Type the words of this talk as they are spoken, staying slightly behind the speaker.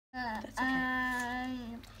That's okay.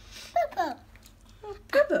 Poo-poo.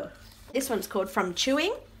 Poo-poo. This one's called From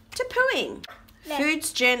Chewing to Pooing.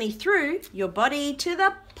 Food's journey through your body to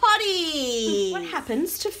the potty. What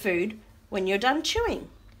happens to food when you're done chewing?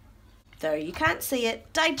 Though you can't see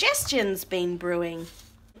it, digestion's been brewing.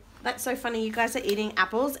 That's so funny, you guys are eating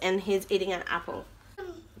apples and he's eating an apple.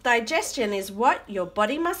 Digestion is what your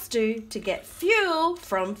body must do to get fuel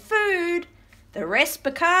from food. The rest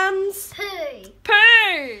becomes Poo.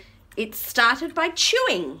 poo. It started by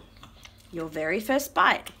chewing. Your very first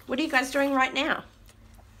bite. What are you guys doing right now?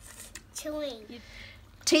 Chewing.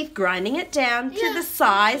 Teeth grinding it down to the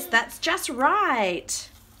size that's just right.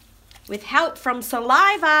 With help from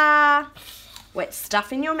saliva. Wet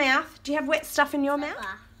stuff in your mouth. Do you have wet stuff in your mouth?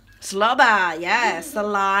 Slobber, yeah,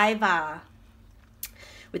 saliva.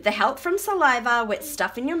 With the help from saliva, wet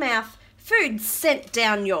stuff in your mouth, food sent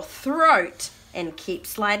down your throat and keep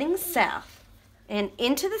sliding south. And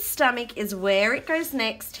into the stomach is where it goes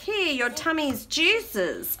next. Here, your tummy's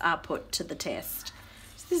juices are put to the test.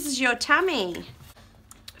 This is your tummy.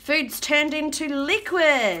 Food's turned into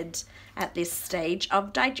liquid at this stage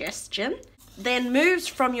of digestion, then moves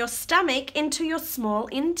from your stomach into your small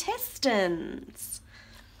intestines.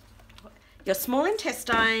 Your small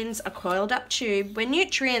intestines, a coiled up tube where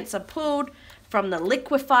nutrients are pulled from the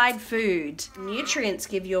liquefied food. Nutrients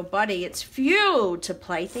give your body its fuel to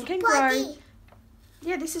play, think and grow.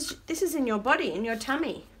 Yeah, this is in your body, in your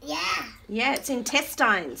tummy. Yeah. Yeah, it's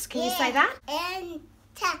intestines. Can you say that?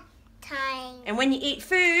 Time. And when you eat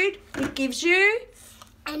food, it gives you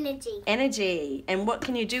Energy. energy. And what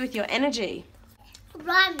can you do with your energy?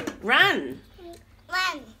 Run. Run.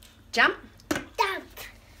 Run. Jump. Dump.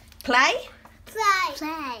 Play. Play.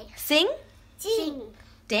 Play. Sing. Sing.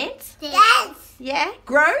 Dance. Dance. Yeah.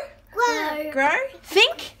 Grow. Grow. Grow.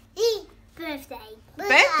 Think. Eat. Birthday.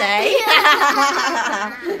 Birthday.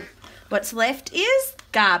 What's left is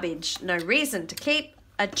garbage. No reason to keep.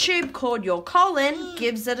 A tube called your colon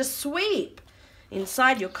gives it a sweep.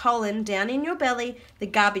 Inside your colon, down in your belly, the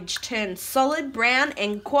garbage turns solid brown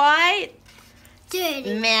and quite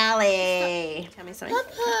Dirty. smelly. Tell me something.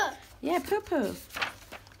 Poo-poo. Yeah, poo-poo.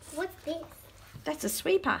 What's this? That's a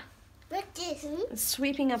sweeper. What's this? It's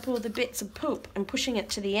sweeping up all the bits of poop and pushing it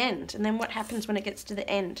to the end. And then what happens when it gets to the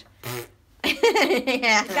end?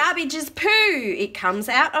 Yeah. Garbage is poo. It comes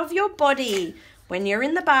out of your body when you're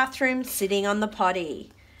in the bathroom sitting on the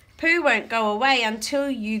potty. Poo won't go away until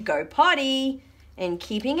you go potty. And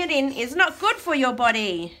keeping it in is not good for your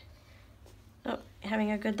body. Oh,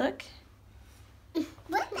 having a good look?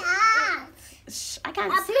 What's that? I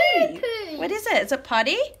can't A see. poo-poo. What is it? Is it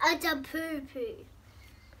potty? It's a poo-poo.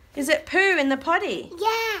 Is it poo in the potty?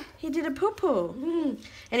 Yeah. He did a poo-poo.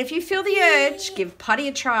 And if you feel the urge, give potty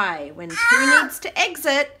a try. When poo needs to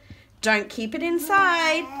exit, don't keep it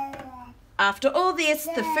inside. After all this,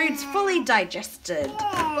 the food's fully digested.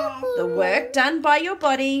 The work done by your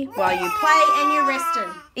body while you play and you rested.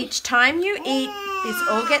 Each time you eat, this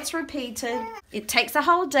all gets repeated. It takes a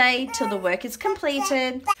whole day till the work is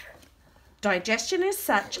completed. Digestion is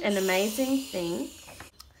such an amazing thing,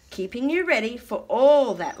 keeping you ready for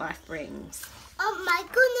all that life brings. Oh my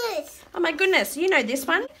goodness. Oh my goodness, you know this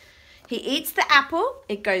one? He eats the apple,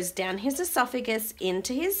 it goes down his esophagus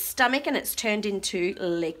into his stomach and it's turned into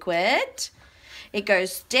liquid. It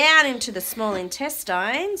goes down into the small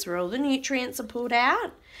intestines where all the nutrients are pulled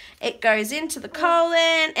out. It goes into the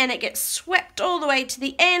colon and it gets swept all the way to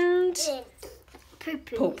the end.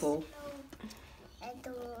 Poo-poo. Poo-poo.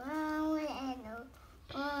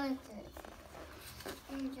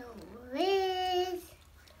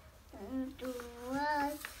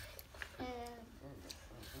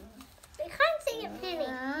 I can't see a penny.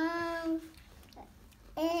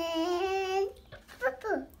 And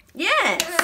poo-poo. Yes.